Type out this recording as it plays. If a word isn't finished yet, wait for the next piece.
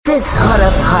This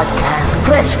horror podcast,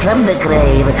 fresh from the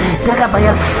grave, dug up by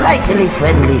a frightfully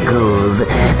friendly ghouls.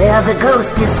 They are the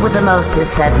ghostest with the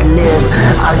mostest that live,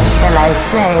 or shall I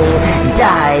say,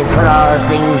 die for all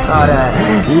things horror.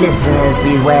 Listeners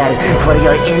beware, for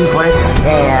you're in for a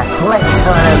scare. Let's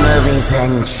horror movies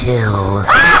and chill.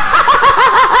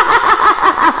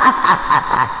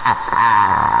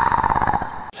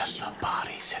 Let the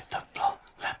bodies hit the floor.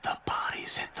 Let the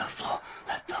bodies hit the floor.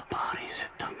 Let the bodies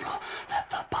hit the floor. Let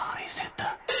the bodies hit the...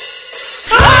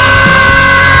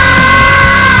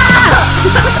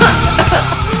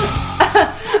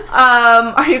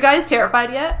 Are you guys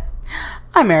terrified yet?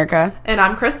 I'm Erica. And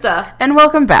I'm Krista. And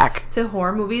welcome back to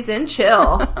Horror Movies and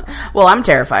Chill. Well, I'm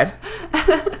terrified.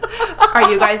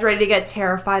 Are you guys ready to get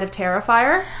terrified of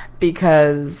Terrifier?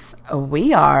 Because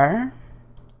we are.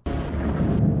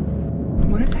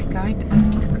 What if that guy did this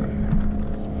to your car?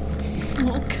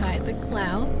 Oh, Kai the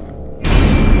clown.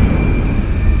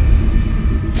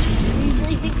 You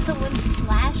really think someone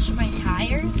slashed my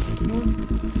tires? Well,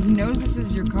 he knows this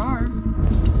is your car.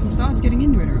 He saw us getting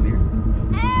into it earlier.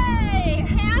 Hey,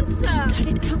 handsome! Cut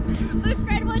it out. My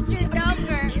friend wants your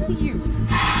number. Kill you.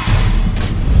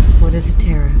 What is it,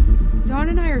 Tara? Dawn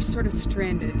and I are sort of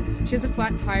stranded. She has a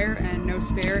flat tire and no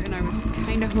spare, and I was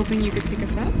kind of hoping you could pick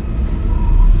us up.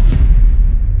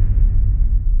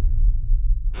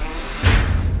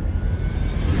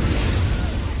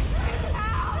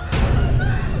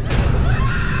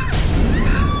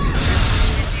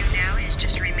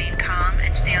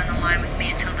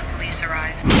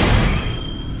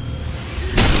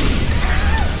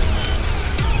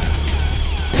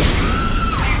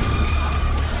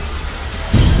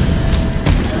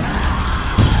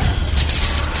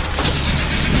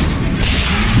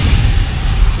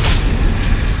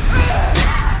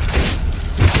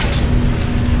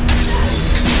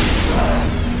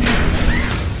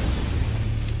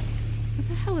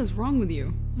 What's wrong with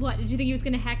you? What, did you think he was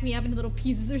gonna hack me up into little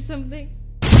pieces or something?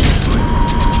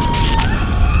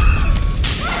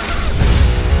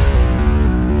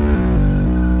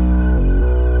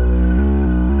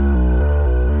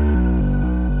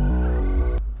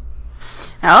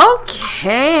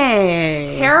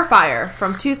 Okay. Terrifier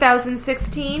from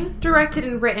 2016, directed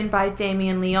and written by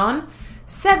Damien Leone,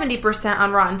 70%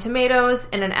 on Rotten Tomatoes,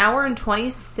 and an hour and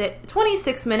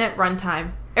 26-minute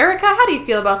runtime. Erica, how do you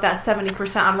feel about that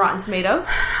 70% on Rotten Tomatoes?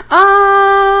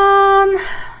 I'm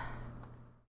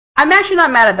actually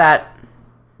not mad at that.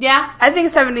 Yeah? I think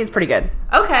 70 is pretty good.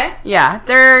 Okay. Yeah,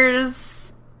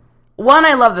 there's... One,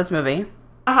 I love this movie.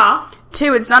 Uh-huh.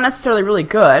 Two, it's not necessarily really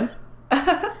good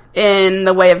in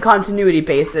the way of continuity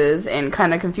basis and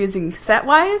kind of confusing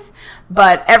set-wise,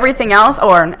 but everything else,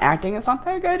 or acting is not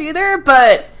that good either,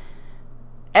 but...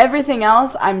 Everything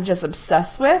else I'm just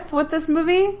obsessed with this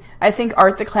movie. I think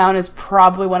Art the Clown is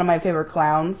probably one of my favorite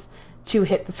clowns to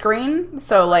hit the screen.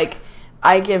 So, like,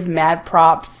 I give mad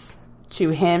props to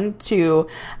him, to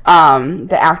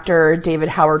the actor David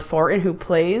Howard Thornton, who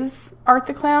plays Art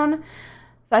the Clown.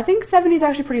 So I think 70 is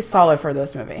actually pretty solid for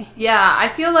this movie. Yeah, I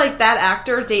feel like that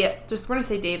actor, we're going to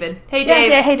say David. Hey,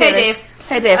 Dave. Hey, Dave.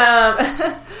 Hey, Dave.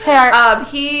 Hey, Art.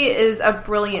 He is a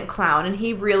brilliant clown, and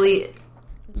he really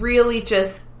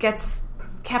just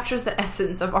captures the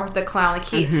essence of Art the Clown.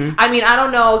 Like I mean, I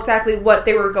don't know exactly what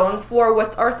they were going for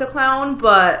with Art the Clown,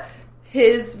 but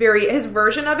his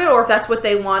version of it, or if that's what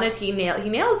they wanted, he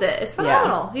nails it. It's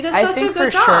phenomenal. Yeah. He does such a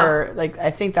good job. Sure, like,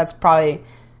 I think that's probably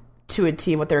to a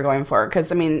T what they were going for.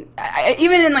 Because, I mean,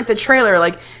 even in, like, the trailer,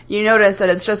 like, you notice that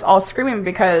it's just all screaming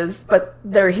but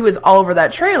he was all over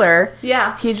that trailer.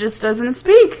 Yeah. He just doesn't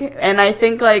speak. And I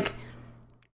think, like,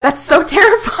 that's so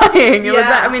terrifying. Yeah. Like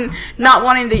that, I mean, not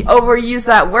wanting to overuse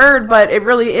that word, but it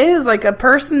really is like a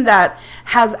person that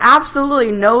has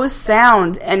absolutely no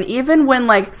sound. And even when,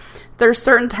 like, there's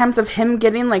certain times of him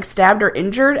getting, like, stabbed or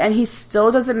injured and he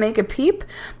still doesn't make a peep,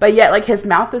 but yet, like, his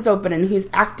mouth is open and he's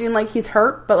acting like he's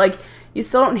hurt, but, like, you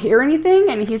still don't hear anything,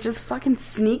 and he's just fucking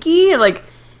sneaky. Like,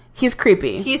 he's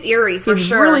creepy. He's eerie, for he's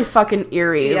sure. He's really fucking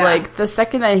eerie. Yeah. Like, the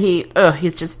second that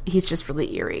he's just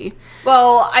really eerie.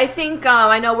 Well, I think,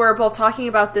 I know we're both talking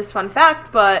about this fun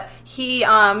fact, but he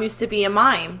used to be a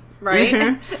mime, right?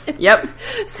 Mm-hmm. Yep.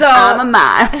 So I'm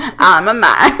a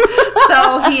mime.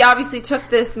 So he obviously took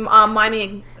this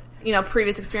miming,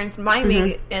 previous experience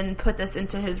miming and put this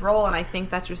into his role, and I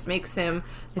think that just makes him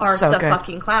Art the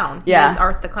fucking Clown. Yeah. He's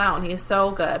Art the Clown. He is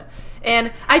so good.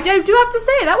 And I do have to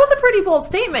say, that was a pretty bold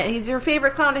statement. He's your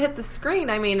favorite clown to hit the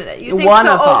screen. I mean, you think one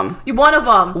so? of them. One of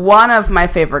them. One of my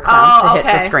favorite clowns to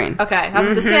hit the screen. Okay, I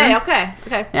was to say, okay.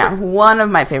 Yeah, one of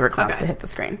my favorite clowns to hit the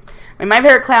screen. I mean, my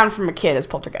favorite clown from a kid is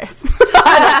Poltergeist.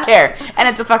 I don't care. And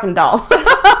it's a fucking doll.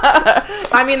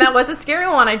 I mean, that was a scary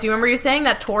one. I do remember you saying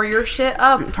that tore your shit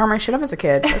up. Tore my shit up as a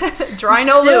kid. Dry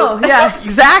no lube. Yeah,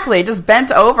 exactly. Just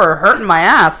bent over, hurting my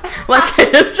ass. Like,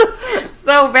 it's just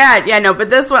so bad. Yeah, no,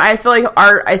 but this one, I feel like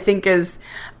Art, I think, is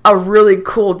a really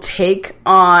cool take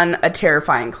on a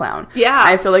terrifying clown. Yeah.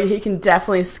 I feel like he can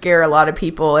definitely scare a lot of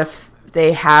people if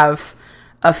they have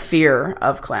a fear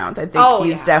of clowns. I think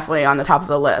he's definitely on the top of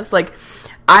the list. Like,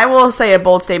 I will say a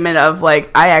bold statement of,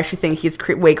 like, I actually think he's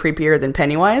way creepier than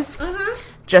Pennywise. Mm-hmm.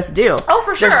 Just do. Oh,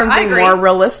 for sure. There's something I agree. more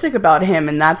realistic about him,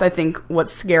 and that's, I think,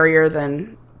 what's scarier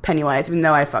than Pennywise. Even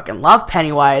though I fucking love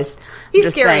Pennywise, he's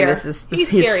just scarier. saying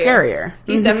he's scarier.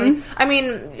 He's definitely. I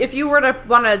mean, if you were to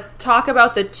want to talk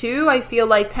about the two, I feel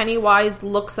like Pennywise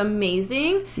looks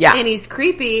amazing. Yeah. And he's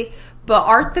creepy. But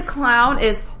Art the Clown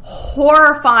is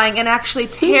horrifying and actually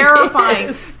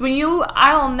terrifying.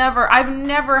 I've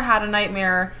never had a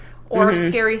nightmare or a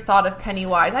scary thought of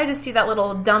Pennywise. I just see that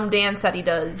little dumb dance that he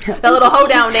does. That little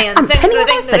hoedown dance. I'm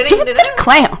Pennywise the dancing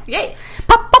clown. Yay.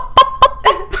 Pop, pop, pop, pop,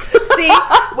 pop. See?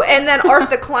 And then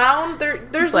Art the Clown,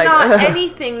 there's like, not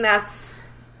anything that's...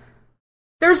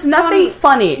 There's nothing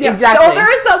funny. Yeah. Exactly. Oh, there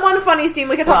is that one funny scene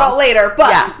we can talk about later.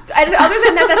 But and other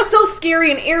than that, that's still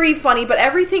scary and eerie funny. But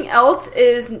everything else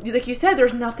is, like you said,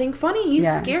 there's nothing funny. He's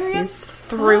scary as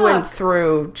through and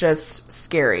through, just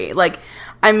scary. Like,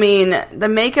 I mean, the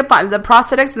makeup, the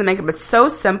prosthetics and the makeup, it's so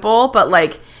simple, but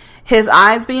like his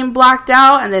eyes being blacked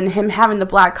out and then him having the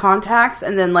black contacts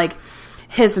and then like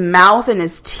his mouth and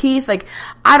his teeth, like,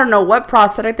 I don't know what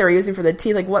prosthetic they were using for the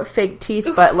teeth, like what fake teeth,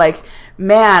 but like,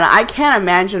 man, I can't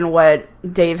imagine what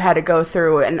Dave had to go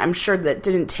through, and I'm sure that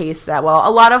didn't taste that well.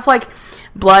 A lot of like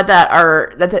blood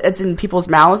that's in people's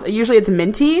mouths, usually it's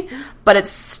minty, but it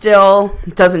still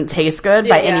doesn't taste good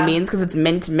by any means because it's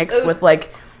mint mixed with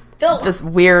like this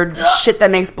weird shit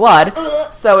that makes blood,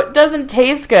 so it doesn't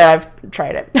taste good. I've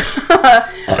tried it,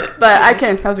 but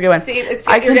that was a good one. See,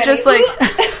 I can just like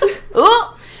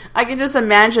I can just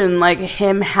imagine like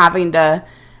him having to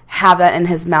have that in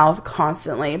his mouth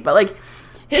constantly, but like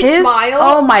his smile,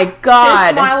 oh my god,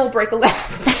 his smile will break a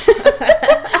laugh.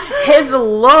 His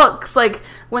looks, like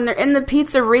when they're in the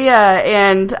pizzeria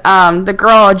and the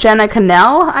girl Jenna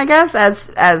Cannell, I guess,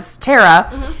 as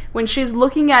Tara, when she's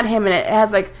looking at him and it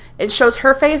has like, it shows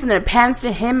her face and then it pans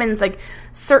to him and it's like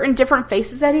certain different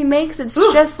faces that he makes. It's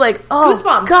just like, oh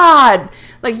goosebumps. God,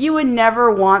 like you would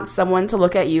never want someone to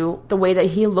look at you the way that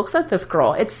he looks at this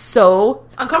girl. It's so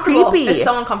uncomfortable. Creepy. It's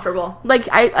so uncomfortable. Like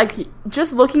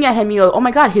just looking at him, you go, oh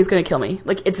my God, he's gonna kill me.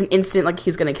 Like it's an instant, like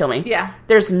he's gonna kill me. Yeah.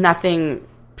 There's nothing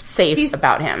safe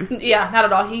about him. Yeah, not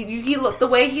at all. He look, the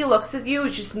way he looks at you, you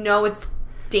just know it's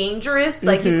dangerous.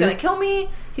 Like he's gonna kill me.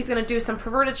 He's gonna do some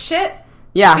perverted shit.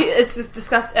 Yeah, it's just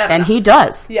disgusting. And he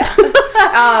does. Yeah,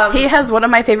 he has one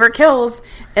of my favorite kills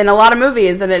in a lot of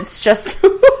movies, and it's just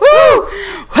woo.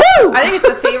 I think it's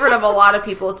a favorite of a lot of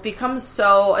people. It's become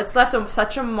it's left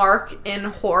such a mark in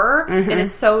horror, and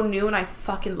it's so new, and I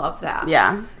fucking love that.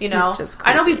 Yeah, you know,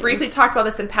 I know we briefly talked about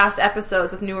this in past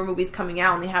episodes with newer movies coming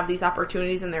out, and they have these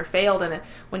opportunities and they're failed. And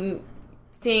when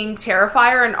seeing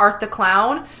Terrifier and Art the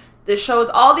Clown, this shows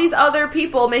all these other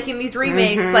people making these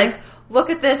remakes. Like, look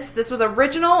at this. This was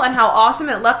original, and how awesome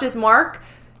it left his mark.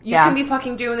 You can be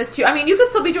fucking doing this too. I mean, you could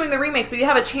still be doing the remakes, but you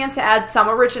have a chance to add some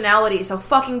originality. So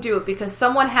fucking do it, because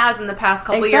someone has in the past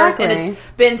couple years, and it's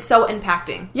been so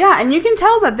impacting. Yeah, and you can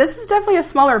tell that this is definitely a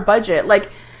smaller budget. Like,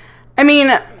 I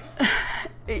mean,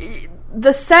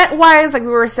 the set wise, like we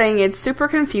were saying, it's super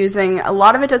confusing. A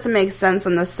lot of it doesn't make sense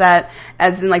on the set,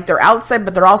 as in like they're outside,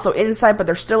 but they're also inside, but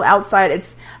they're still outside.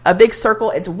 It's a big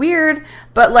circle. It's weird,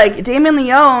 but like Damon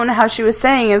Leone, how she was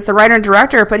saying, is the writer and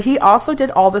director, but he also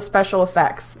did all the special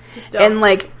effects. And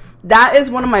like that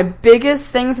is one of my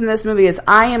biggest things in this movie is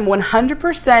I am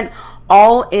 100%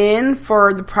 all in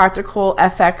for the practical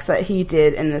effects that he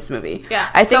did in this movie. Yeah,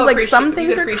 I think like some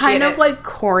things are kind of like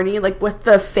corny, like with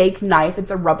the fake knife. It's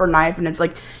a rubber knife and it's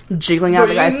like jiggling out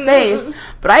the guy's face.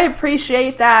 But I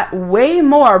appreciate that way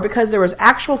more because there was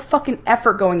actual fucking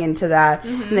effort going into that,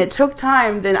 and it took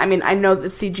time. Then I mean, I know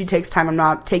that CG takes time. I'm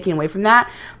not taking away from that,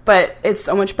 but it's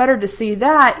so much better to see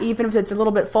that, even if it's a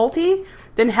little bit faulty,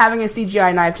 than having a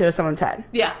CGI knife to someone's head.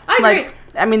 Yeah, I agree. Like,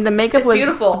 I mean, the makeup was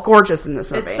beautiful. Gorgeous in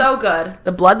this movie. It's so good.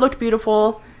 The blood looked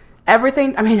beautiful.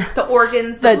 Everything, I mean... The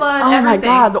organs, the blood, oh everything. My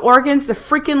God, the organs, the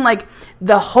freaking, like,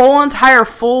 the whole entire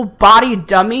full body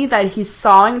dummy that he's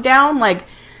sawing down, like,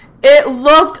 It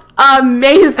looked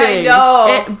amazing. I know.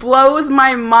 It blows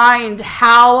my mind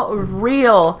how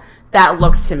real that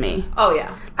looks to me. Oh,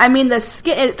 yeah. I mean, the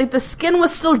skin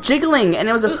was still jiggling, and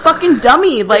it was a fucking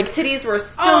dummy. Like, the titties were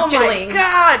still jiggling. Oh my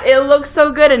god, it looks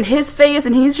so good in his face,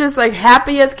 and he's just like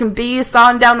happy as can be,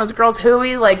 sawing down those girls'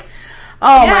 hooey. Like,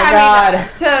 oh my god. I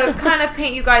mean, to kind of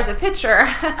paint you guys a picture,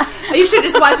 you should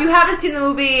just watch. If you haven't seen the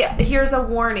movie, here's a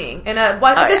warning. And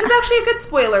this is actually a good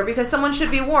spoiler because someone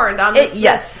should be warned on this.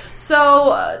 Yes.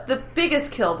 So, the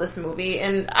biggest kill of this movie,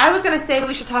 and I was going to say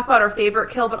we should talk about our favorite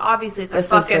kill, but obviously it's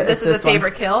this is a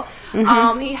favorite kill.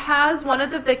 Mm-hmm. He has one of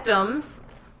the victims,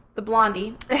 the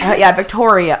blondie.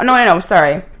 Victoria. No,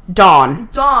 sorry. Dawn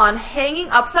hanging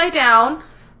upside down,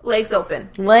 legs open.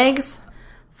 Legs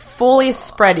fully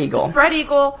spread eagle. Spread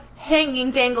eagle, hanging,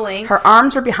 dangling. Her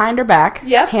arms are behind her back.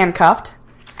 Yep. Handcuffed.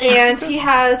 And he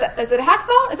has, is it a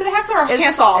hacksaw? Is it a hacksaw or a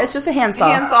handsaw? It's just a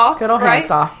handsaw. Handsaw. Good old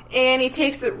handsaw. And he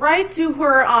takes it right to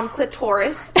her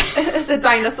clitoris, the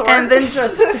dinosaur. And then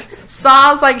just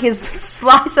saws like he's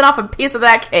slicing off a piece of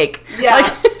that cake. Yeah.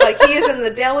 Like he is in the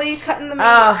deli cutting the meat.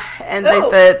 And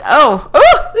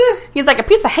he's like a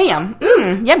piece of ham.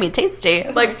 Yummy, tasty.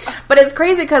 Like, but it's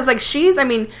crazy because like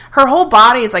her whole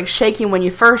body is like shaking when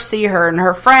you first see her, and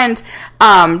her friend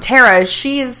Tara,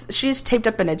 she's taped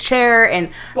up in a chair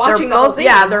and watching the whole thing.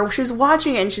 Yeah, she's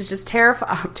watching it and she's just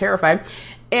terrified.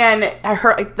 And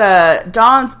the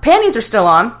Dawn's panties are still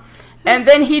on. And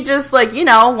then he just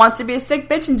wants to be a sick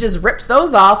bitch and just rips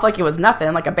those off like it was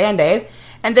nothing, like a Band-Aid.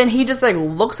 And then he just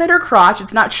looks at her crotch.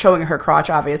 It's not showing her crotch,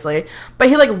 obviously, but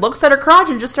he looks at her crotch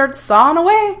and just starts sawing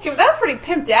away. That's pretty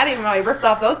pimp daddy when he ripped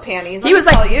off those panties. He was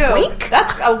like, "Wink."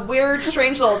 That's a weird,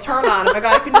 strange little turn on. If a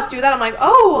guy can just do that, I'm like,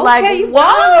 oh, okay,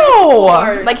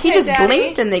 whoa! Like he just daddy.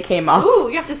 Blinked and they came off. Ooh,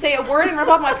 you have to say a word and rip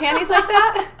off my panties like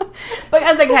that.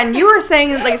 But again, you were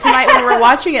saying tonight when we were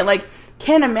watching it,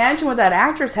 can't imagine what that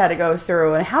actress had to go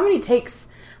through and how many takes.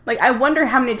 I wonder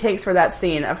how many takes for that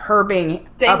scene of her being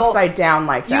upside down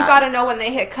like that. You gotta know when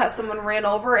they hit cut, someone ran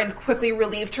over and quickly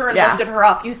relieved her and lifted her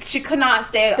up. She could not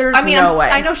stay. There's no way.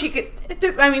 I know she could.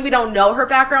 We don't know her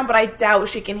background, but I doubt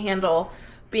she can handle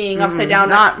being upside down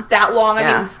not that long. I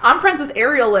mean, I'm friends with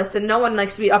aerialists, and no one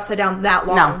likes to be upside down that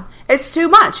long. No, it's too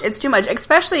much. It's too much.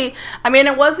 Especially,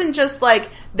 it wasn't just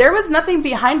there was nothing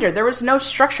behind her. There was no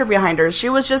structure behind her. She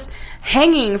was just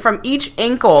hanging from each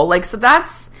ankle. So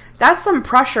that's some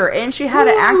pressure, and she had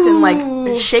to act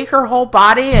and shake her whole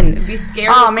body and be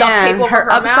scared. Oh man, duct tape over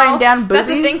her upside mouth. Down boobies. That's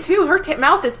the thing too. Her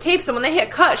mouth is taped, so when they hit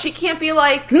cut, she can't be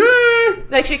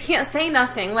she can't say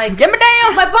nothing. Give me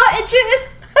down, my butt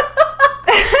itches.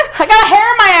 I got hair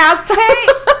in my ass. Hey,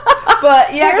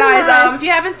 but yeah, guys, if you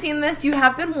haven't seen this, you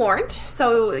have been warned.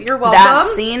 So you're welcome. That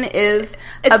scene is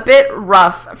a bit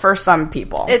rough for some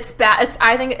people. It's bad.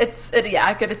 I think it's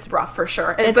rough for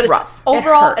sure. It's rough.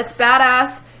 Overall, it's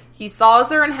badass. He saws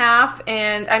her in half,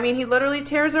 and he literally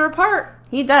tears her apart.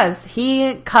 He does.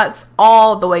 He cuts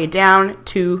all the way down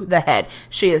to the head.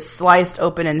 She is sliced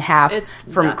open in half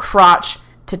from crotch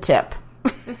to tip.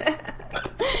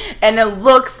 And it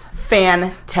looks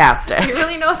fantastic. He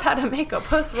really knows how to make a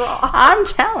puss raw. I'm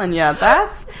telling you,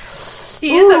 that's...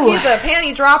 He's a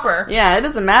panty dropper. Yeah, it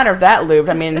doesn't matter if that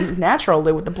lubed. Natural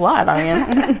lube with the blood.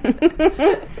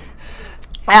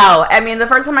 Ow. The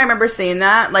first time I remember seeing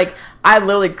that, I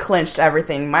literally clenched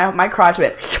everything. My crotch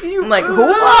went... I'm like,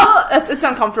 whoa! It's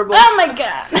uncomfortable. Oh my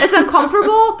god. It's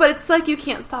uncomfortable, but it's you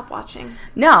can't stop watching.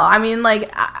 No, I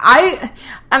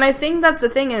think that's the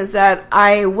thing is that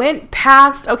I went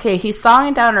past, okay, he's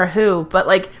sawing down her who, but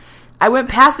I went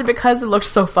past it because it looked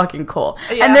so fucking cool.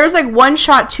 Yeah. And there's one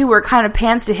shot too where it kind of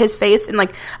pans to his face and a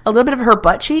little bit of her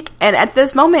butt cheek. And at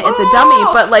this moment, it's a dummy,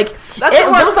 but it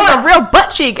looks like a real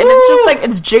butt cheek, and it's just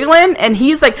it's jiggling, and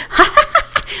he's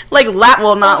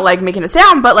not making a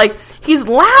sound, but he's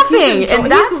laughing,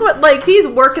 and that's what he's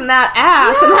working that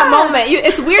ass in that moment.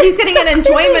 It's weird. He's getting an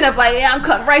enjoyment of I'm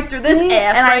cutting right through this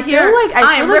ass and right here.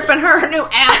 I am ripping her new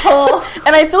asshole.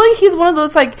 And I feel like he's one of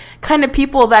those kind of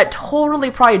people that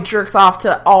totally probably jerks off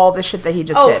to all the shit that he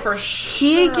just did. Oh, for sure.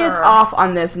 He gets off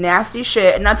on this nasty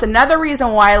shit, and that's another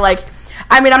reason why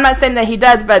I'm not saying that he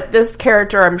does, but this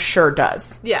character I'm sure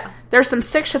does. Yeah. There's some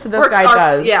sick shit that this guy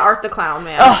does. Yeah, Art the Clown,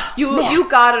 man. You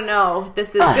gotta know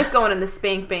this is just going in the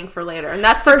spank bank for later, and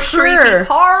that's the creepy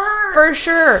part. For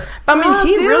sure. But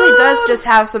he really does just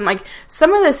have some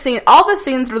some of the scenes. All the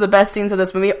scenes that are the best scenes of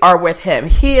this movie are with him.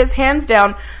 He is hands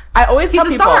down. I always tell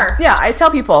people. Star. Yeah, I tell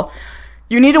people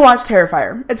you need to watch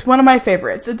Terrifier. It's one of my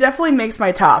favorites. It definitely makes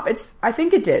my top. I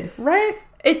think it did, right?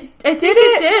 It did.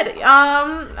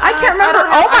 I can't remember.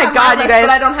 Oh my god, you guys!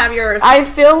 But I don't have yours. I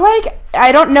feel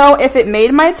I don't know if it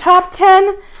made my top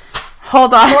 10.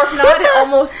 Hold on. Or if not, it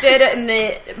almost did, and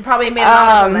it probably made an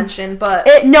honorable mention. But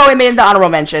it made the honorable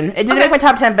mention. It didn't make my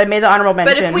top 10, but it made the honorable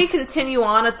mention. But if we continue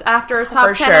on after a top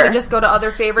 10 sure. and we just go to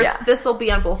other favorites, this will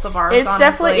be on both of ours. It's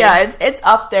honestly. definitely it's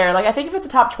up there. Like I think if it's a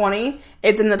top 20,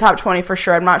 it's in the top 20 for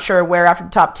sure. I'm not sure where after the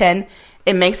top 10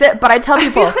 it makes it, but I tell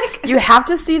people you have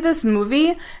to see this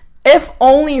movie. If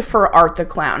only for Art the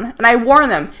Clown. And I warn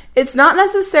them, it's not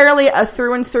necessarily a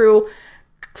through and through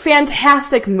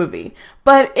fantastic movie,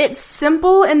 but it's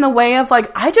simple in the way of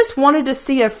like, I just wanted to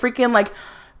see a freaking like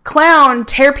clown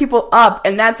tear people up,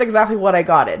 and that's exactly what I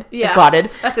got. Yeah.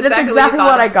 That's exactly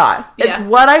what I got. Yeah. It's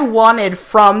what I wanted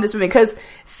from this movie, because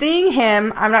seeing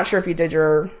him, I'm not sure if you did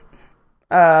your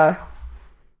note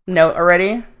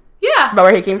already. Yeah. About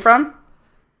where he came from?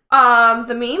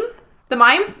 The meme? The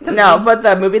mime? But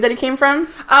the movie that he came from?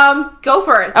 Go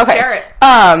for it. Okay. Share it.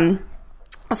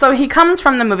 So he comes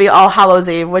from the movie All Hallows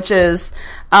Eve, which is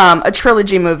a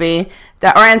trilogy movie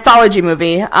or anthology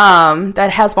movie that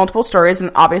has multiple stories,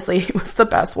 and obviously he was the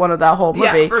best one of that whole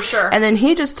movie. Yeah, for sure. And then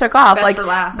he just took off. Best like, for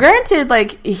last. Granted,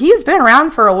 like he's been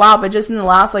around for a while, but just in the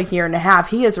last like year and a half,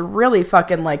 he is really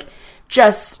fucking like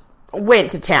just went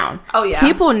to town. Oh yeah.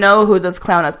 People know who this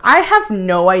clown is. I have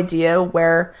no idea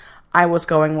where I was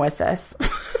going with this.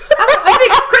 I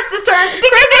think Krista's turn. Ding,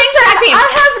 ding, ding. Tag team. I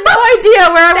have no idea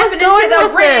where I was going into the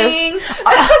with ring. this.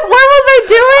 What was I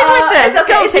doing with this? It's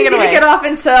okay. Go, It's take easy it away. to get off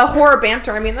into horror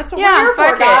banter. I mean, that's what we're here for,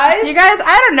 fuck it. guys. You guys,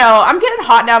 I don't know. I'm getting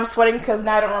hot now. I'm sweating because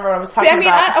now I don't remember what I was talking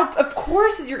about. Of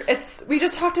course, we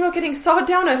just talked about getting sawed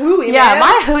down a hooey. Yeah, man.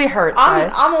 my hooey hurts,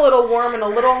 guys. I'm a little warm and a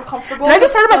little uncomfortable. Did I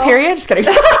just start my period? Just kidding.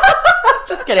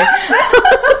 Just kidding.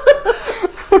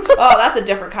 Oh, that's a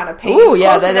different kind of pain. Ooh,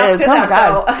 yeah, Close that enough is. to Oh, my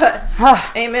that,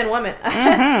 God. though. Amen, women.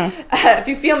 If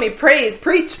you feel me, praise,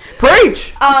 preach.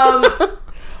 Preach.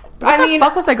 I mean,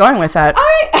 fuck was I going with that?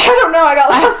 I don't know. I got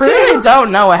lost. I really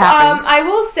don't know what happened. I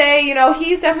will say,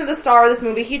 he's definitely the star of this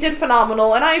movie. He did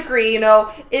phenomenal, and I agree.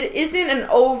 It isn't an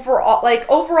overall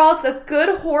it's a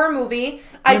good horror movie.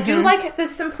 I do like the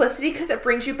simplicity because it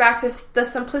brings you back to the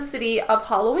simplicity of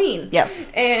Halloween.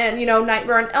 Yes. And,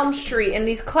 Nightmare on Elm Street and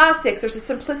these classics. There's a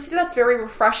simplicity that's very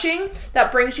refreshing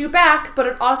that brings you back, but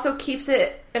it also keeps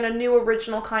it in a new,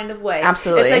 original kind of way.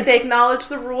 Absolutely. It's like they acknowledge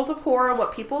the rules of horror and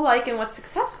what people like and what's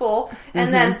successful,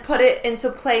 and then put it into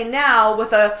play now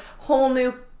with a whole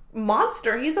new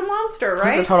monster. He's a monster,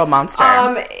 right? He's a total monster.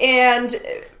 And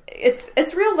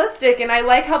it's realistic, and I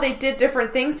like how they did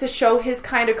different things to show his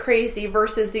kind of crazy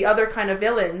versus the other kind of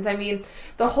villains. I mean,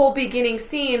 the whole beginning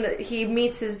scene, he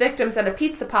meets his victims at a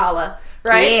pizza parlor,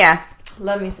 right? Yeah.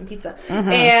 Love me some pizza.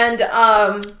 And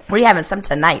we're having some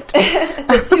tonight.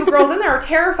 the two girls in there are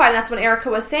terrified, and that's when Erica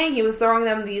was saying he was throwing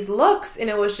them these looks, and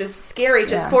it was just scary,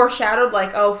 just foreshadowed,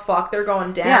 like, oh fuck, they're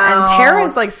going down. Yeah, and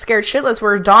Tara's like scared shitless,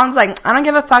 where Dawn's like, I don't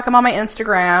give a fuck, I'm on my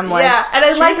Instagram. Like, yeah, and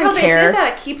I like how they did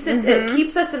that. It keeps it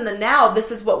keeps us in the now.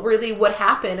 This is what really would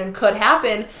happen and could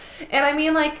happen. And I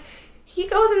mean, like, he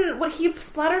goes and he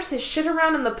splatters his shit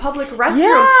around in the public restroom.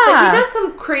 Yeah. Like, he does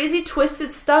some crazy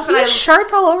twisted stuff. He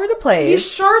sharts all over the place.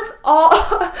 He sharts all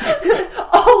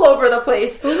over the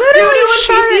place.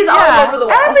 Literally all over the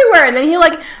walls. everywhere. And then he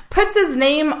like puts his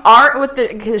name art with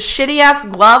his shitty ass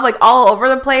glove like all over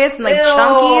the place and like Ew.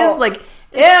 chunkies like.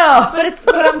 Ew. But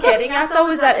what I'm getting at though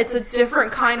is that it's a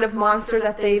different kind of monster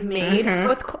that they've made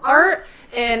with art,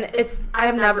 and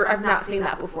I've not seen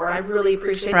that before. I really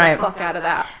appreciate the fuck out of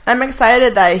that. I'm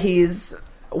excited that he's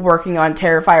working on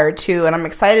Terrifier 2, and I'm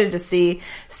excited to see,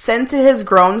 since it has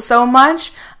grown so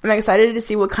much, I'm excited to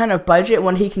see what kind of budget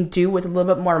when he can do with a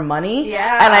little bit more money.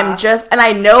 Yeah. And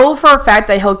I know for a fact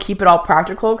that he'll keep it all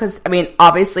practical, because I mean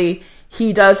obviously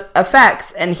he does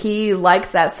effects and he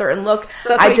likes that certain look.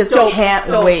 So I just can't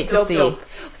wait to see.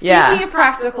 Speaking of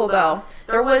practical, though,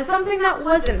 there was something that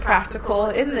wasn't practical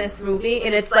in this movie,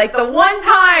 and it's like the one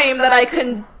time that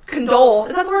I condole.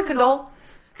 Is that the word condole?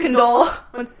 Condole.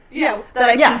 Yeah, that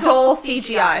I condole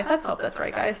CGI. Let's hope that's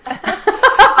right, guys.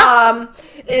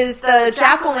 Is the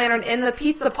jack-o'-lantern in the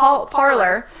pizza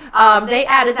parlor. They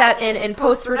added that in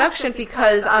post-production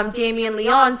because Damien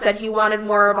Leone said he wanted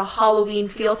more of a Halloween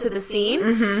feel to the scene.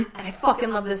 And I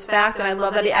fucking love this fact, and I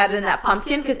love that he added in that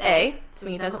pumpkin because A, to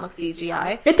me, it doesn't look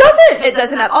CGI. It doesn't! It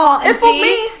doesn't at all. And It fooled B,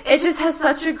 me. it just has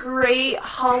such a great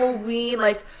Halloween,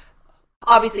 like,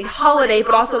 obviously holiday,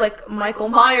 but also like Michael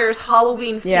Myers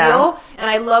Halloween feel. Yeah. And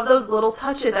I love those little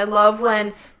touches. I love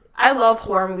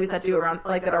horror movies that do around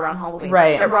Halloween.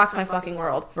 Right. It rocks my fucking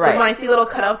world. Right. So when I see little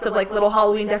cutouts of like little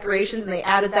Halloween decorations and they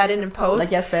added that in post,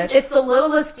 Like, yes, bitch. it's the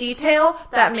littlest detail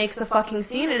that makes a fucking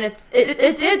scene, and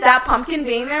it did. That pumpkin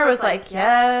being there was like,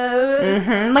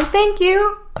 yes. Like, thank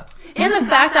you. And the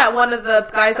fact that one of the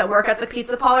guys that work at the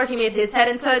pizza parlor, he made his head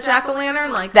into a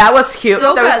jack-o'-lantern, like... That was cute.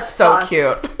 Dope That was as so fuck.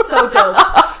 cute. So dope.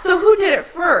 So who did it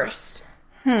first?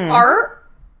 Art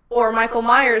or Michael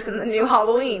Myers in the new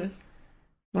Halloween?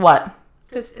 What?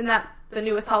 Because in the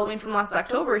newest Halloween from last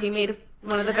October, he made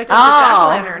one of the victims a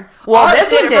jack-o'-lantern. Well, Art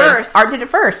this one did. First. Art did it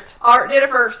first. Art did it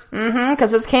first. Mm-hmm,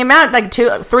 because this came out like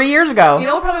 3 years ago. You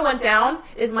know what probably went down?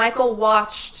 Is Michael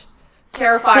watched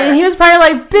Terrifier. And he was probably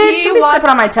like, bitch, you be stepping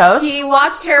on my toes. He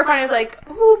watched Terrifier and he was like,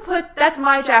 that's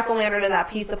my jack-o'-lantern in that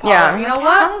pizza parlor. Yeah. You know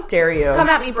what? How dare you? Come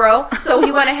at me, bro. So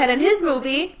he went ahead in his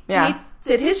movie. Yeah. He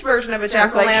did his version of a It's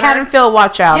jack-o'-lantern. like, Haddonfield,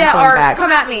 watch out. Yeah, I'm coming or back.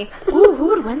 come at me. Ooh, who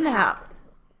would win that?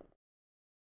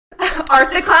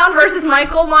 Art the Clown versus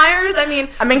Michael Myers? I mean,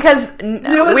 because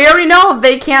we already know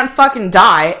they can't fucking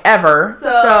die ever.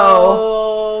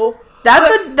 So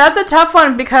that's a tough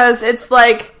one because it's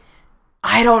like,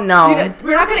 I don't know.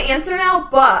 We're not going to answer now,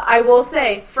 but I will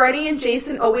say Freddy and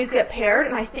Jason always get paired,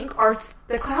 and I think Art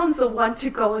the Clown's the one to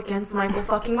go against Michael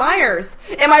fucking Myers.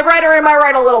 Am I right or am I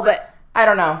right a little bit? I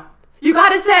don't know. You got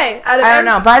to say. I don't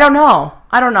know, but I don't know.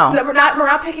 No, we're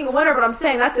not picking a winner, but I'm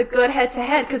saying that's a good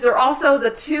head-to-head because they're also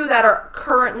the two that are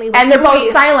currently with and they're movies.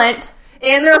 both silent.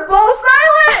 And they're both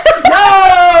silent.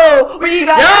 No, you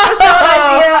got no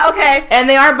idea. Okay, and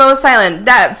they are both silent.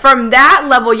 That from that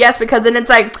level, yes, because then it's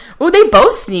like, ooh, they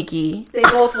both sneaky. They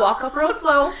both walk up real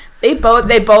slow. They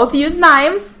both use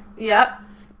knives. Yep.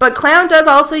 But Clown does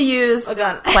also use a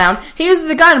gun. Clown. He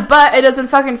uses a gun, but it doesn't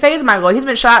fucking phase Michael. He's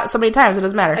been shot so many times, it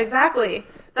doesn't matter. Exactly.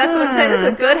 That's what I'm saying. This is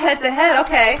a good head-to-head.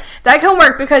 Okay. That can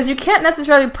work because you can't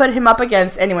necessarily put him up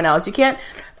against anyone else. You can't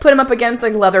put him up against,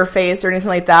 like, Leatherface or anything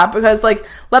like that because, like,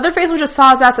 Leatherface would just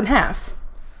saw his ass in half.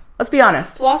 Let's be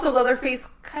honest. Well, also, Leatherface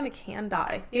kind of can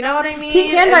die. You know what I mean? He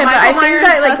can die, but I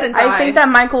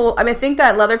think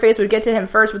that Leatherface would get to him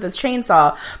first with his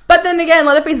chainsaw. But then again,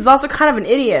 Leatherface is also kind of an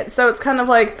idiot, so it's kind of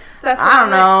like, I don't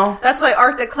know. That's why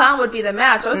Art the Clown would be the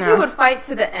match. Those two would fight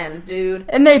to the end, dude.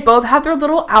 And they both have their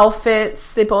little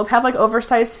outfits. They both have, like,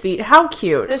 oversized feet. How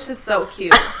cute. This is so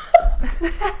cute.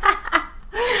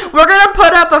 We're gonna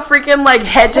put up a freaking, like,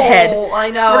 head-to-head. Oh, I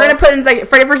know. We're gonna put in, like,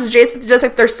 Freddy versus Jason, just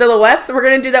like their silhouettes. We're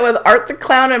gonna do that with Art the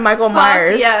Clown and Michael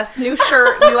Myers. Yes, new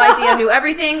shirt, new idea, new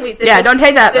everything. Don't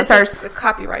take that. That's ours.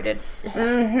 Copyrighted.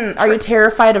 Mm-hmm. Are you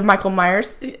terrified of Michael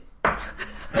Myers? The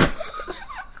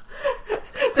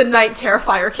night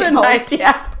Terrifier came home.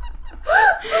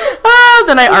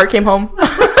 The night Art came home.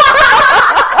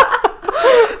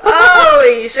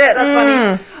 Holy shit, that's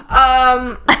funny.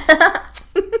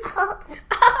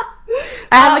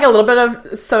 I had like a little bit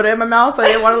of soda in my mouth, so I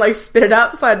didn't want to like spit it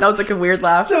up. So that was like a weird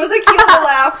laugh. It was a cute little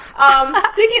laugh.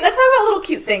 Let's talk about little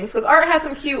cute things because Art has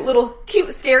some cute,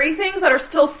 scary things that are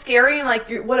still scary and like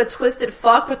what a twisted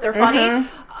fuck, but they're funny.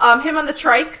 Mm-hmm. Him on the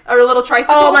trike or a little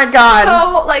tricycle. Oh my god!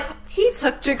 So like he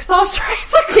took Jigsaw's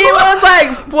tricycle. He was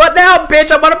like, "What now,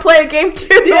 bitch? I want to play a game too."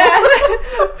 Yeah.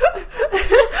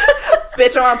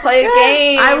 Bitch, I want to play a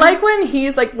game. I like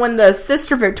when the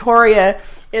sister Victoria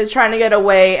is trying to get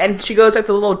away, and she goes to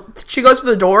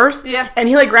the doors, and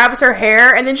he like grabs her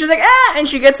hair, and then she's like, and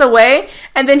she gets away,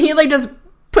 and then he like just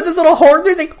puts his little horn through,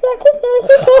 he's like,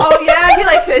 oh yeah, he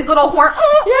like his little horn,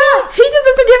 yeah, he just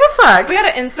doesn't give a fuck. We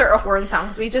gotta insert a horn sound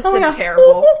because we just did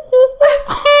terrible.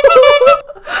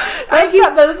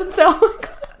 That doesn't sound like.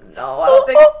 No, I don't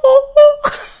think.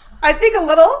 I think a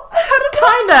little.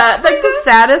 Kinda like the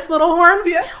saddest little horn.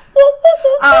 Yeah.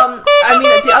 I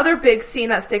mean, the other big scene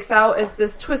that sticks out is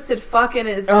this twisted fuck in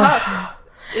his tuck.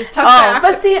 Back.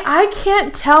 But see, I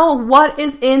can't tell what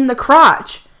is in the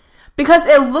crotch because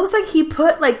it looks like he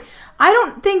put like I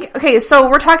don't think. Okay, so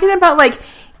we're talking about like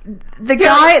the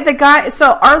guy.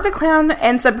 So Art the Clown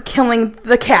ends up killing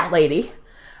the cat lady.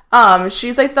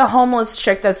 She's like the homeless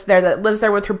chick that lives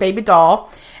there with her baby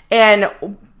doll, and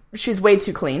she's way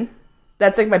too clean.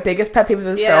 That's like my biggest pet peeve of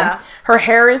this film. Her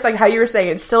hair is like how you were saying,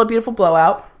 it's still a beautiful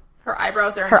blowout. Her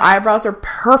eyebrows are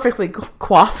perfectly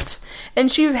coiffed,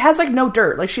 and she has like no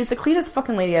dirt. Like she's the cleanest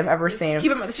fucking lady I've ever seen.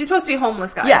 She's supposed to be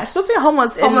homeless, guys. Yeah, she's supposed to be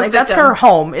homeless, and like that's her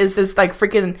home. Is this like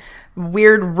freaking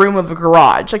weird room of a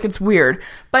garage? Like it's weird.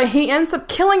 But he ends up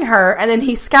killing her, and then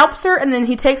he scalps her, and then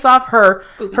he takes off her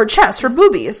chest, her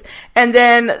boobies, and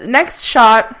then next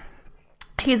shot.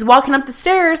 He's walking up the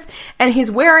stairs, and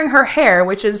he's wearing her hair,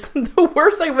 which is the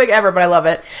worst like wig ever, but I love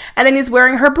it. And then he's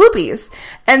wearing her boobies.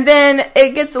 And then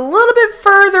it gets a little bit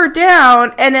further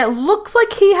down, and it looks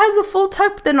like he has a full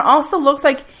tuck, but then it also looks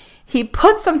like he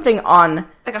put something on.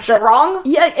 Like a shrong?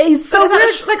 Yeah, he's so weird.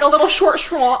 Like a little short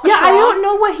shrong? Yeah, I don't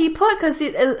know what he put, because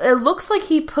it looks like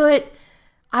he put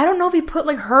I don't know if he put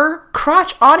like her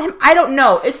crotch on him. I don't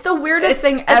know. It's the weirdest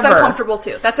thing ever. It's uncomfortable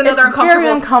too. That's another it's uncomfortable.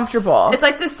 Very uncomfortable. It's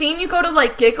like the scene you go to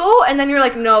like giggle, and then you're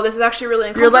like, no, this is actually really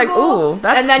uncomfortable. You're like, ooh,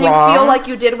 that's and then wrong. you feel like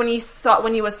you did when he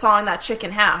was sawing that chick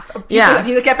in half. Yeah,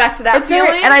 you get back to that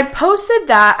feeling. And I posted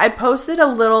that. I posted a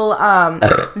little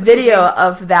video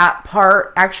of that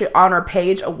part actually on our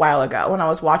page a while ago when I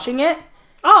was watching it.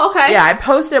 Oh, okay. Yeah, I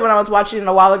posted it when I was watching it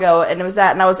a while ago, and it was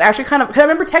that, and I was actually kind of, because I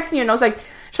remember texting you, and I was like,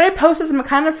 should I post this? I'm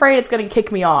kind of afraid it's going to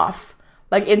kick me off.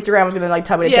 Like, Instagram was going to, like,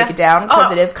 tell me to take it down,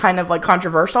 because it is kind of, like,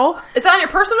 controversial. Is that on your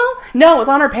personal? No, it was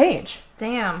on our page.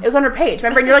 Damn. It was on her page.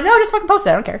 Remember, and you're like, no, just fucking post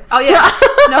it. I don't care. Oh, yeah.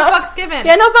 No fucks given.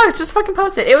 Yeah, no fucks. Just fucking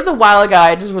post it. It was a while ago.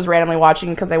 I just was randomly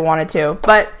watching because I wanted to.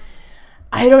 But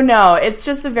I don't know. It's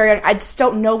just I just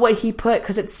don't know what he put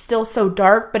because it's still so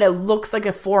dark, but it looks like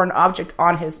a foreign object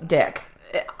on his dick.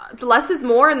 Less is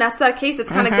more, and that's that case. It's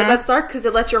kind of good that's dark because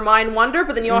it lets your mind wander,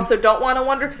 but then you also don't want to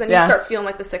wonder because then you start feeling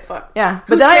like the sick fuck. Yeah,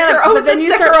 but then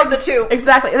you start of the two.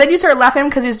 Exactly, and then you start laughing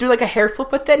because he's doing like a hair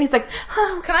flip with it, and he's like,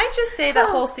 oh. Can I just say that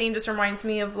whole scene just reminds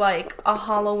me of like a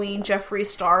Halloween Jeffree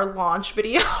Star launch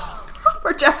video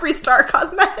for Jeffree Star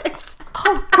Cosmetics.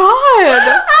 Oh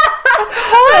God, that's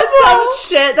horrible. That's some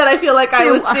shit that I feel like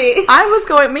I would see. I was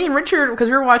going, me and Richard, because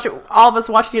we were watching, all of us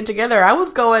watching it together. I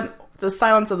was going, The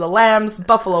Silence of the Lambs,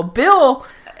 Buffalo Bill.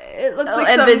 It looks like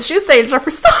and then she's saying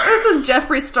Jeffree Star. This is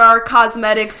Jeffree Star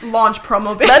Cosmetics launch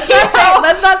promo video.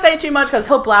 Let's not say too much because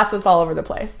he'll blast us all over the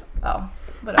place. Oh,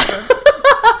 whatever.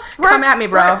 Come at me,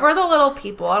 bro. We're the little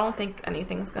people. I don't think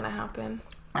anything's gonna happen.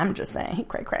 I'm just saying, he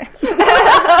cray.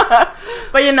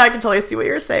 But I can totally see what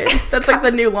you're saying. That's like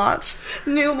the new launch.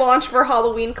 New launch for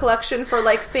Halloween collection for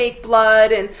like fake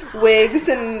blood and wigs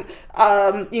and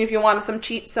if you want some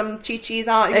cheese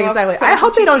on. Exactly. I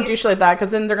hope they don't do shit like that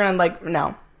because then they're gonna like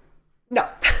no.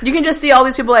 You can just see all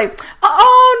these people like,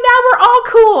 oh, now we're all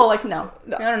cool. Like no.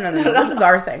 This is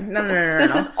our thing. No.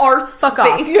 This is our fuck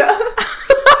thing.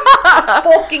 Off.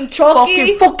 Fucking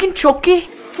Chucky. Fucking Chucky.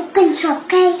 Fucking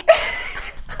Chucky.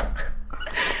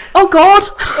 Oh God!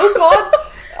 Oh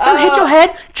God! Hit your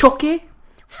head, Chucky.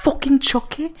 Fucking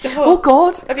Chucky. Oh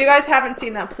God! If you guys haven't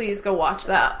seen that, please go watch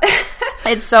that.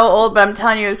 It's so old, but I'm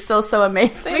telling you, it's still so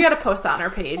amazing. We gotta post that on our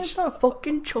page. It's so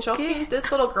fucking Chucky.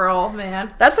 This little girl,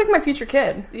 man. That's like my future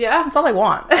kid. Yeah, that's all I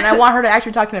want, and I want her to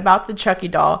actually talking about the Chucky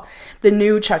doll, the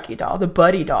new Chucky doll, the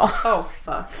Buddy doll. Oh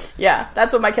fuck. Yeah,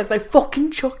 that's what my kid's like.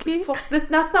 Fucking Chucky. That's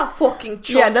not fucking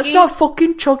Chucky. Yeah, that's not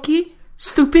fucking Chucky.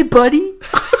 Stupid Buddy.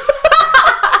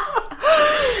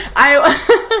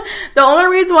 The only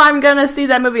reason why I'm gonna see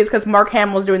that movie is because Mark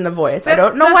Hamill's doing the voice. I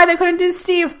don't know why they couldn't do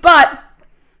Steve, but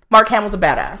Mark Hamill's a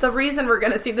badass. The reason we're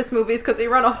gonna see this movie is because we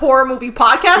run a horror movie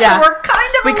podcast, yeah. and we're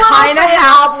kind of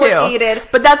have obligated.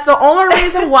 But that's the only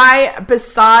reason why.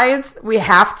 Besides, we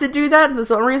have to do that. That's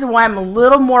the only reason why I'm a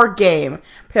little more game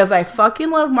because I fucking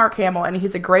love Mark Hamill, and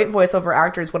he's a great voiceover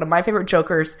actor. He's one of my favorite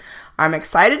Jokers. I'm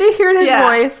excited to hear his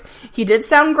voice. He did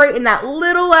sound great in that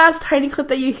little last tiny clip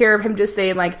that you hear of him just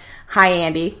saying like, "Hi,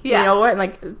 Andy." Yeah. You know what?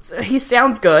 Like he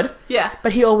sounds good. Yeah,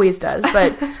 but he always does.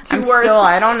 But I'm words. still,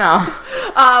 I don't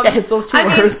know. His little two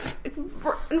words.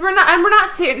 We're not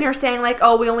sitting here saying like,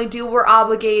 "Oh, we only do. We're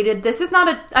obligated." This is not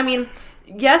a. I mean.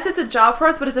 Yes, it's a job for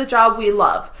us, but it's a job we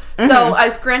love. Mm-hmm. So,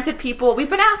 as granted, people, we've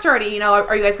been asked already,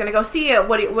 are you guys going to go see it?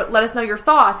 Let us know your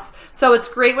thoughts. So, it's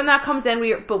great when that comes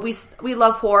in, but we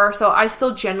love horror, so I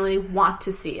still genuinely want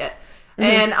to see it. Mm-hmm.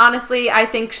 And honestly, I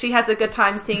think she has a good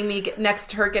time seeing me next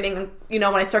to her getting, when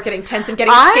I start getting tense and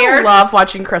getting scared. I love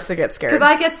watching Krista get scared. Because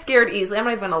I get scared easily. I'm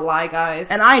not even going to lie,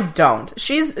 guys. And I don't.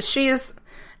 She's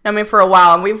known me for a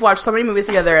while, and we've watched so many movies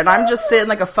together, and I'm just sitting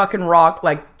like a fucking rock,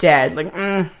 like dead. Like,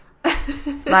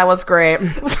 that was great.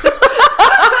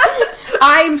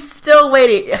 I'm still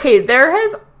waiting. Okay, there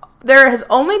has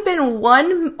only been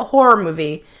one horror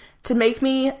movie to make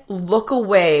me look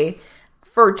away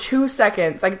for 2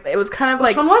 seconds. Like it was kind of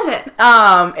Which one was it?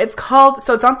 It's called.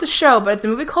 So it's not the show, but it's a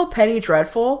movie called Penny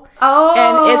Dreadful. Oh,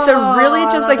 and it's a really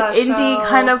just like indie show.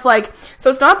 kind of like.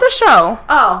 So it's not the show.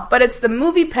 Oh, but it's the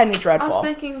movie Penny Dreadful. I was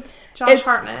thinking Josh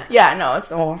Hartnett. Yeah, no,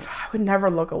 I would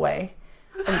never look away.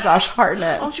 And Josh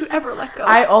Hartnett. Don't you ever let go.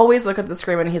 I always look at the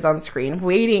screen when he's on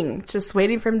screen, just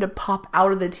waiting for him to pop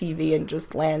out of the TV and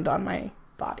just land on my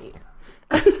body.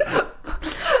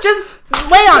 Just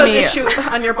lay on me. Just shoot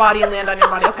on your body and land on your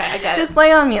body. Okay, I get it. Just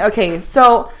lay on me. Okay,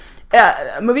 so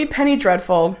movie Penny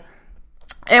Dreadful.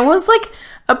 It was like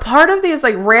a part of these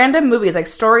like random movies, like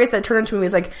stories that turn into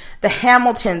movies, like the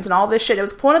Hamiltons and all this shit. It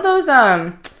was one of those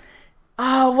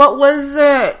what was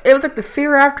it? It was like The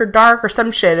Fear After Dark or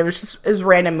some shit. It was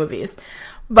random movies.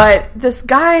 But this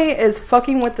guy is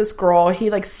fucking with this girl. He,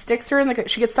 like, sticks her in the...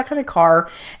 She gets stuck in a car,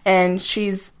 and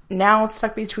she's now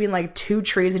stuck between, like, 2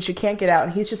 trees, and she can't get out,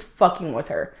 and he's just fucking with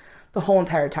her the whole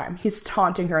entire time. He's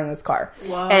taunting her in this car.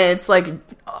 Whoa. And it's, like,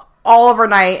 all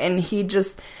overnight, and he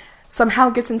just somehow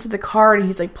gets into the car, and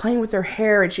he's, like, playing with her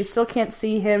hair, and she still can't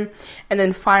see him. And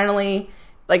then finally,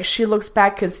 like, she looks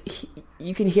back because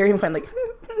you can hear him kind of, like...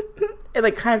 and,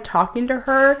 like, kind of talking to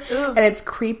her. Ew. And it's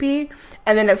creepy.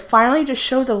 And then it finally just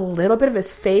shows a little bit of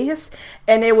his face,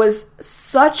 and it was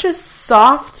such a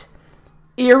soft,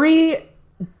 eerie,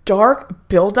 dark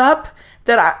buildup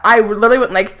that I literally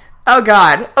went like, oh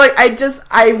god, like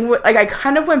I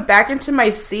kind of went back into my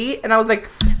seat, and I was like,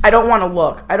 I don't want to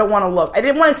look. I didn't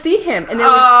want to see him, and it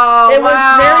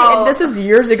was very. And this is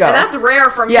years ago, and that's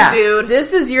rare from you, dude.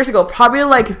 This is years ago, probably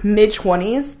like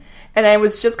mid-20s. And I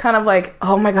was just kind of like,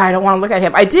 oh my god, I don't want to look at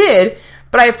him. I did,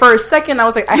 but for a second, I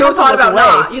was like, I have to look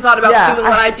away. You thought about doing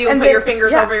what I do and put your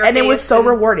fingers over your face. And it was so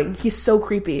rewarding. He's so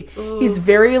creepy. Ooh. He's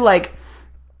very, like,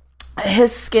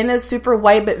 his skin is super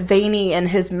white but veiny, and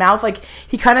his mouth, like,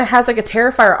 he kind of has, like, a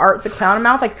Terrifier Art the Clown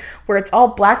mouth, like, where it's all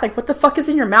black. Like, what the fuck is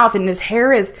in your mouth? And his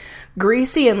hair is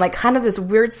greasy and, like, kind of this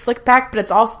weird slick back, but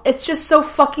it's just so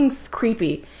fucking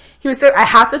creepy. He was so... I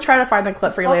have to try to find the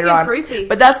clip for you later on. Creepy.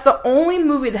 But that's the only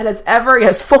movie that has ever...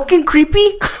 Yes, fucking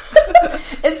creepy.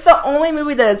 It's the only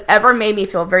movie that has ever made me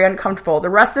feel very uncomfortable.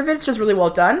 The rest of it's just really well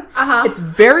done. Uh-huh. It's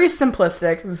very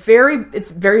simplistic.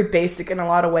 It's very basic in a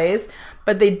lot of ways.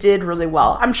 But they did really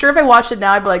well. I'm sure if I watched it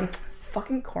now, I'd be like, it's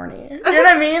fucking corny. You know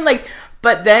what I mean? Like,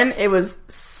 but then it was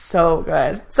so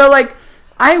good. So, like,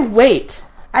 I wish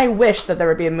that there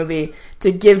would be a movie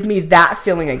to give me that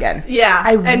feeling again. Yeah.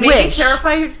 And maybe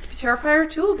Terrifier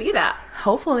 2 will be that.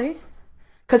 Hopefully.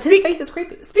 Because his face is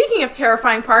creepy. Speaking of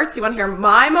terrifying parts, you want to hear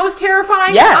my most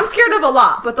terrifying? Yes. I'm scared of a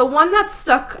lot, but the one that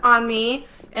stuck on me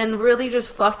and really just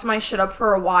fucked my shit up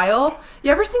for a while. You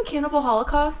ever seen Cannibal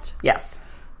Holocaust? Yes.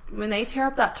 When they tear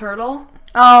up that turtle?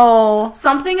 Oh.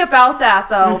 Something about that,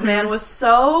 though, man, was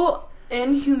so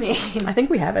inhumane. I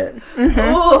think we have it. Mm-hmm.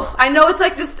 Oh, I know it's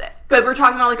like just... But we're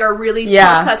talking about, like, our really parts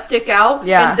that stick out.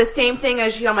 Yeah. And the same thing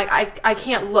as you, I'm like, I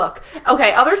can't look.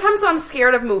 Okay, other times I'm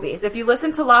scared of movies. If you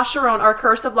listen to La Llorona, our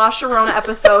Curse of La Llorona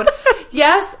episode,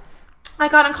 yes, I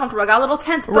got uncomfortable. I got a little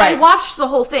tense. But I watched the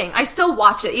whole thing. I still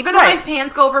watch it. Even if my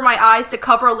hands go over my eyes to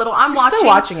cover a little, I'm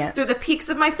watching it through the peaks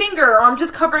of my finger, or I'm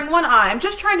just covering one eye. I'm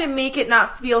just trying to make it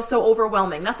not feel so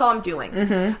overwhelming. That's all I'm doing.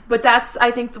 Mm-hmm. But that's,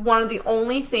 I think, one of the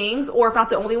only things, or if not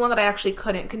the only one, that I actually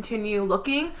couldn't continue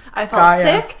looking. I felt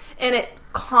sick, and it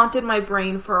haunted my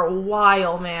brain for a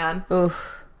while, man.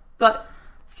 Oof. But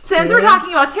since we're talking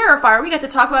about Terrifier, we get to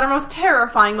talk about our most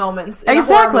terrifying moments in a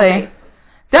horror movie.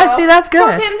 That's good.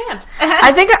 Goes hand in hand.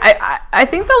 I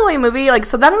think the only movie, like,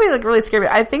 so that movie, like, really scared me.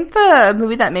 I think the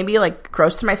movie that made me, like,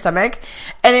 gross to my stomach,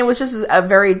 and it was just a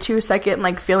very 2-second,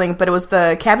 like, feeling, but it was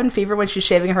the Cabin Fever when she's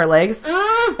shaving her legs,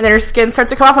 and then her skin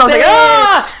starts to come off, and I was like,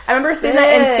 ah! I remember seeing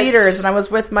that in theaters, and I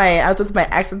was with my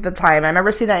ex at the time. I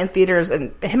remember seeing that in theaters,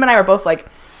 and him and I were both like,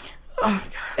 oh my god,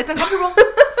 it's uncomfortable.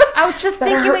 I was just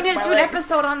thinking we need to do an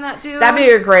episode on that, dude. That'd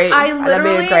be great. I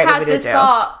literally had this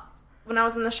thought when I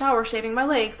was in the shower shaving my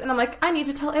legs, and I'm like, I need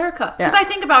to tell Erica, because I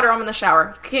think about her. I'm in the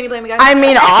shower. Can you blame me, guys? I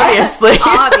mean, obviously.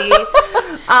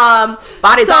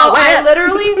 Body's all wet. I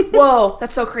literally, whoa,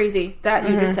 that's so crazy that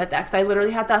you just said that, because I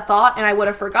literally had that thought, and I would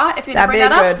have forgot if you didn't bring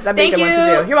that up. That'd be a good one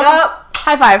to do. You're welcome.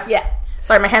 High five. Yeah.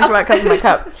 Sorry, my hands were wet because of my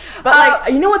cup. But,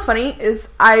 like, you know what's funny is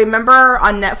I remember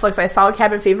on Netflix, I saw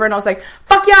Cabin Fever, and I was like,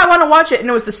 fuck yeah, I want to watch it. And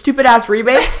it was the stupid-ass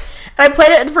remake. And I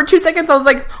played it, and for 2 seconds, I was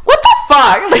like, what the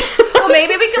fuck? Well,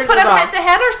 maybe we can put them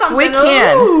head-to-head or something. We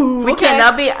can. Ooh, we can.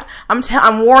 That'll be...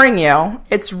 I'm warning you.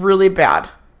 It's really bad.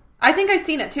 I think I've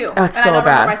seen it, too. Oh, it's and so I don't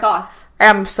bad. remember my thoughts.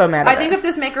 I'm so mad at it. I think if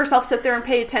this make herself sit there and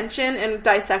pay attention and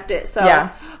dissect it, so...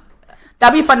 Yeah.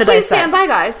 That'd be fun to dissect. Please stand by,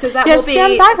 guys, because that will be...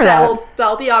 stand by for that.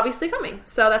 That'll be obviously coming.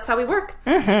 So that's how we work.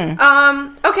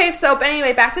 Mm-hmm. Okay, so but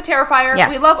anyway, back to Terrifier. Yes.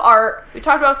 We love art. We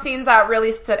talked about scenes that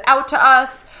really stood out to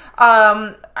us.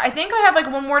 I think I have,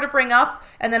 like, one more to bring up,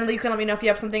 and then you can let me know if you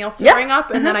have something else to bring up,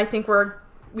 and then I think we're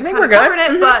good.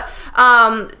 It, but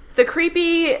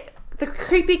the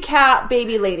creepy cat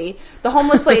baby lady, the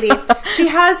homeless lady, she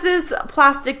has this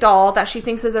plastic doll that she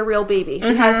thinks is a real baby.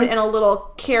 She has it in a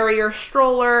little carrier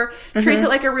stroller, treats it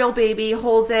like a real baby,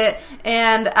 holds it,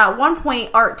 and at one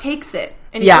point, Art takes it.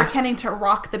 And he's pretending to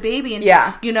rock the baby. And,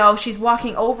 you know, she's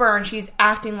walking over and she's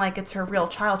acting like it's her real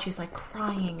child. She's, like,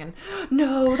 crying and,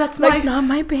 no, that's like, not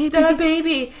my baby. My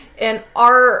baby. And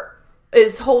Art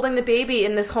is holding the baby,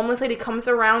 and this homeless lady comes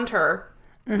around her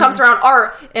comes around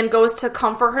Art and goes to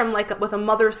comfort him like with a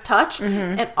mother's touch,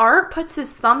 and Art puts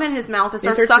his thumb in his mouth and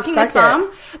starts sucking his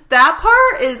thumb. That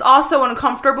part is also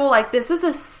uncomfortable. Like, this is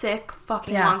a sick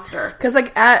fucking monster. Because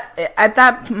like at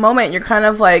that moment, you're kind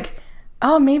of like,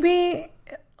 oh, maybe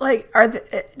like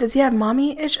does he have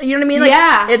mommy issues? You know what I mean?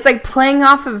 Like, it's like playing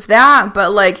off of that,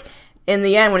 but like. In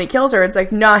the end, when he kills her, it's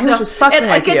like, no, he was just fucking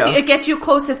with you. It gets you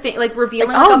close to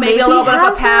revealing maybe a little bit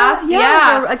of a past.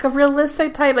 Like a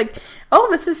realistic type, like, oh,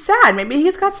 this is sad. Maybe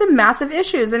he's got some massive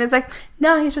issues. And it's like,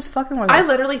 no, he's just fucking with her. I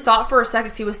literally thought for a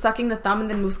second he was sucking the thumb and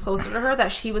then moves closer to her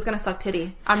that she was going to suck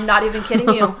titty. I'm not even kidding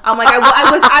you. I'm like,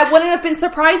 I wouldn't have been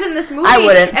surprised in this movie. I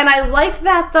wouldn't. And I like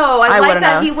that, though. I like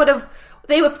that he would have...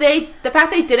 the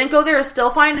fact they didn't go there is still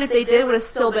fine, and if they did, it would have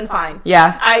still been fine.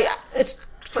 Yeah. It's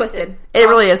twisted. It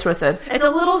really is twisted. It's a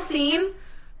little scene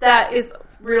that is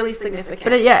really significant.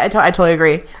 But I totally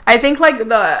agree. I think like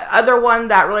the other one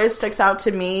that really sticks out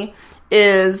to me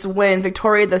is when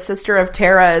Victoria, the sister of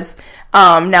Tara, is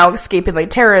now escaping. Like,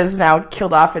 Tara is now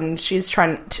killed off, and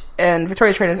and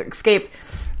Victoria's trying to escape.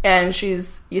 And you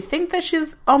think that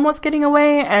she's almost getting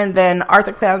away, and then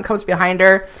Arthur Clown comes behind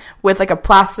her with like a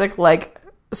plastic like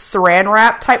saran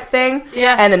wrap type thing,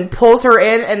 and then pulls her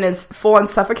in and is full on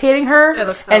suffocating her. It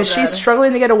looks so and good. She's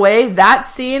struggling to get away. That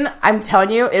scene, I'm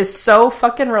telling you, is so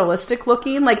fucking realistic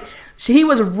looking. Like, he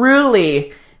was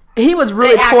really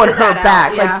pulling her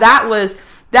back. Like,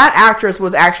 that actress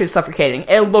was actually suffocating.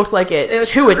 It looked like it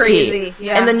to a T.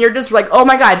 Yeah. And then you're just like, oh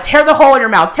my god, tear the hole in your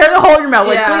mouth.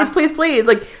 Like, please.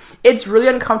 Like, it's really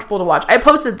uncomfortable to watch. I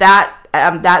posted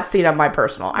that scene on my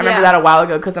personal. I remember that a while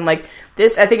ago because I'm like,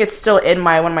 this, I think it's still in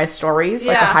one of my stories,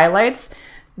 like the highlights.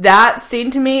 That scene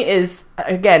to me is,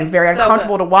 again, very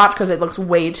uncomfortable to watch because it looks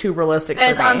way too realistic for me.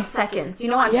 And it's on seconds. You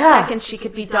know, on seconds she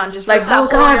could be done. Just like, oh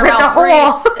god, rip the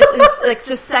hole. It's like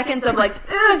just seconds of like,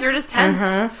 you're just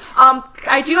tense.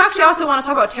 I do actually also want to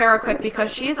talk about Tara quick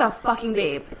because she's a fucking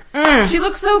babe. She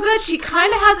looks so good. She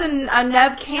kind of has a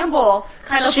Neve Campbell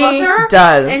kind of look to her. She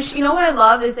does. And you know what I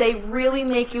love is they really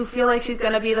make you feel like she's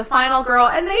going to be the final girl,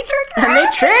 and they trick her. And they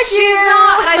trick you.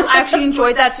 And I actually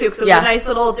enjoyed that too because it was a nice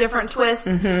little different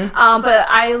twist. But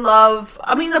I love,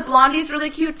 the Blondie's really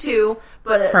cute too.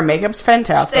 But her makeup's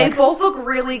fantastic. They both look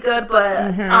really good,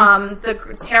 but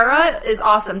the Tara is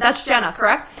awesome. That's Jenna,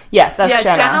 correct? Yes, that's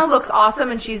Jenna. Jenna looks awesome,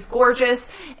 and she's gorgeous,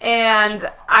 and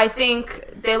I think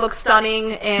they look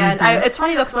stunning. And it's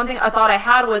funny though, because one thing I thought I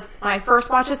had was when I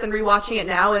first watched this and rewatching it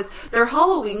now is their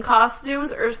Halloween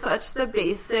costumes are such the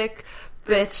basic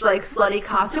bitch, like, slutty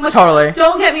costume. Which, totally.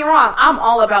 Don't get me wrong, I'm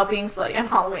all about being slutty on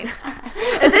Halloween.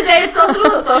 It's a day it's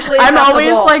socially acceptable. I'm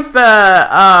always like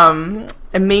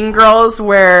the Mean Girls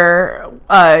where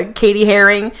Katie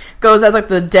Haring goes as like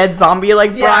the dead zombie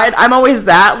bride. I'm always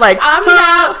that. Like, I'm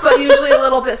that, but usually a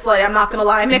little bit slutty. I'm not gonna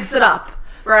lie. I mix it up.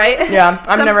 Right? Yeah,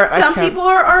 Some people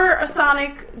are a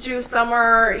Sonic juice, some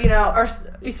are, are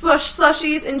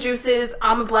slushies and juices.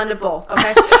 I'm a blend of both,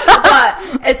 okay? But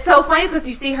it's so funny because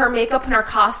you see her makeup and her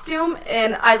costume,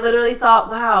 and I literally thought,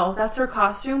 wow, that's her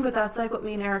costume, but that's like what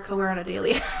me and Erica wear on a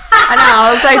daily. I know,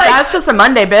 I was like that's just a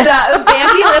Monday, bitch. That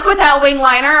vampy lip with that wing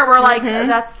liner, we're like,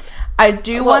 that's... I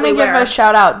do want to give a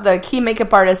shout out. The key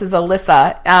makeup artist is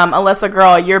Alyssa. Alyssa,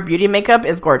 girl, your beauty makeup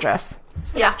is gorgeous.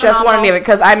 Yeah, just want to give it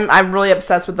because I'm really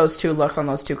obsessed with those two looks on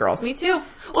those two girls. Me too.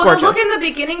 Well, the look in the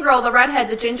beginning, girl, the redhead,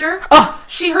 the ginger. Oh,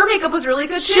 her makeup was really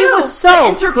good too. She was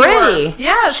so pretty.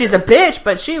 Yeah, she's a bitch,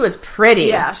 but she was pretty.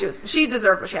 Yeah, she was. She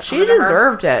deserved what she had. She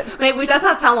deserved it. Maybe that's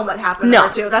not telling what happened to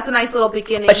her too. That's a nice little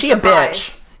beginning. But she surprise. A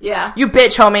bitch. Yeah, you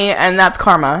bitch, homie, and that's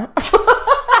karma.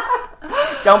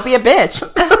 Don't be a bitch.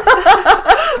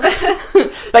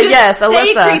 But yes,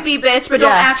 Alyssa. Stay creepy bitch, but don't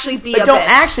actually be a bitch. Don't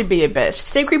actually be a bitch.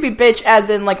 Stay creepy bitch as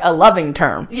in like a loving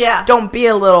term. Yeah. Don't be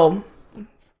a little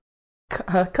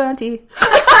cunty.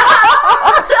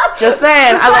 Just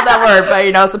saying. I love that word,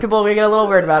 but some people will get a little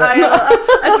weird about it.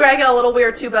 That's where I get a little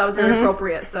weird too, but it was very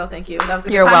appropriate, so thank you. That was a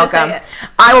good You're time welcome. to say it.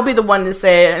 I will be the one to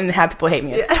say it and have people hate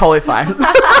me. It's totally fine.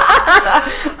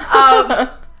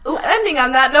 Ending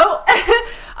on that note,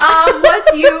 what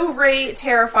do you rate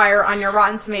Terrifier on your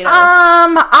Rotten Tomatoes?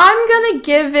 I'm gonna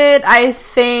give it, I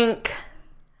think,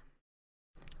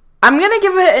 I'm gonna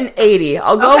give it an 80.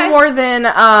 I'll go more than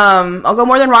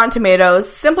Rotten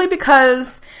Tomatoes, simply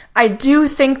because I do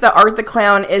think that Art the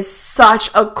Clown is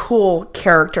such a cool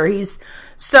character. He's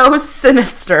so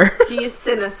sinister. He is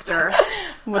sinister.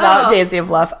 Without Daisy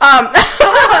of Love.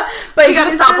 But you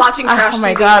gotta stop watching trash TV. Oh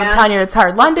my god, I'm telling you, it's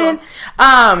hard. London.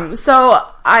 So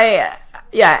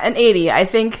an 80. I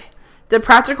think the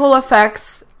practical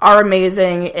effects are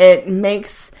amazing. It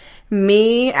makes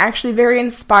me actually very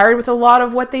inspired with a lot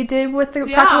of what they did with the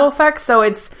practical effects. So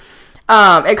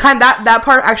That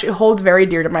part actually holds very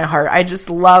dear to my heart. I just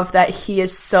love that he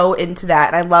is so into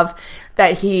that, and I love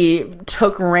that he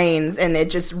took reins, and it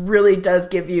just really does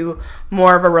give you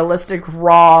more of a realistic,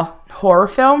 raw horror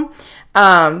film.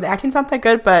 The acting's not that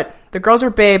good, but the girls are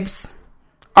babes.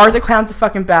 Art the Clown's a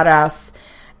fucking badass,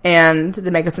 and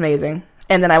the makeup's amazing.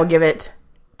 And then I would give it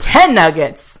 10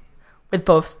 nuggets with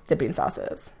both dipping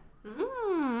sauces.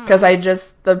 Because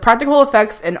the practical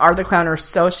effects in Art the Clown are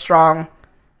so strong,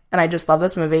 and I just love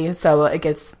this movie, so it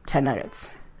gets 10 nuggets.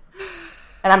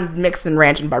 And I'm mixing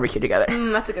ranch and barbecue together.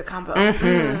 That's a good combo.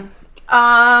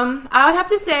 I would have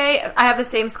to say I have the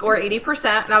same score,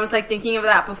 80%, and I was thinking of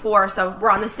that before, so we're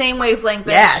on the same wavelength.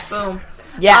 Bitch. Yes. Boom.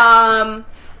 Yes.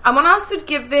 I'm gonna also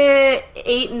give it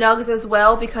 8 nugs as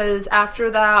well, because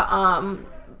after that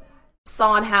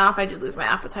Saw in half, I did lose my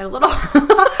appetite a little. So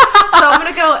I'm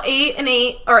gonna go 8 and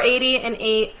 8, or 80 and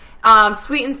 8.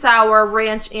 Sweet and sour,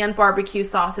 ranch, and barbecue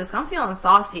sauces. I'm feeling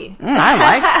saucy. I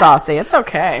like saucy. It's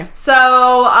okay.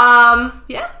 So,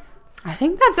 yeah. I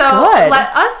think that's so good.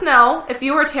 Let us know if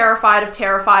you were terrified of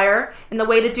Terrifier. And the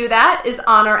way to do that is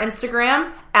on our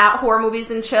Instagram, at Horror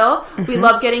Movies and Chill. We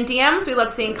love getting DMs. We love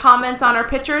seeing comments on our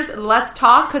pictures. Let's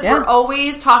talk, because we're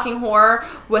always talking horror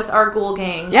with our ghoul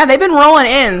gang. Yeah, they've been rolling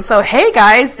in. So, hey,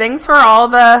 guys, thanks for all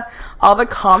the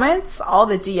comments, all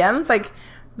the DMs.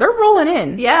 They're rolling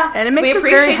in. Yeah. And it makes us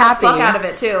very happy. We appreciate the fuck out of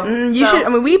it, too. You should. I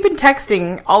mean, we've been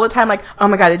texting all the time, oh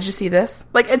my God, did you see this?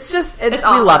 It's just, it's we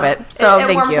awesome. love it. So, it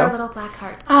thank warms you. Our little black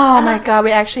heart. Oh my God,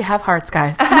 we actually have hearts,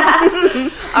 guys.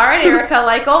 All right, Erica,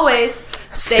 like always,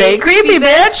 stay creepy,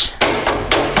 bitch.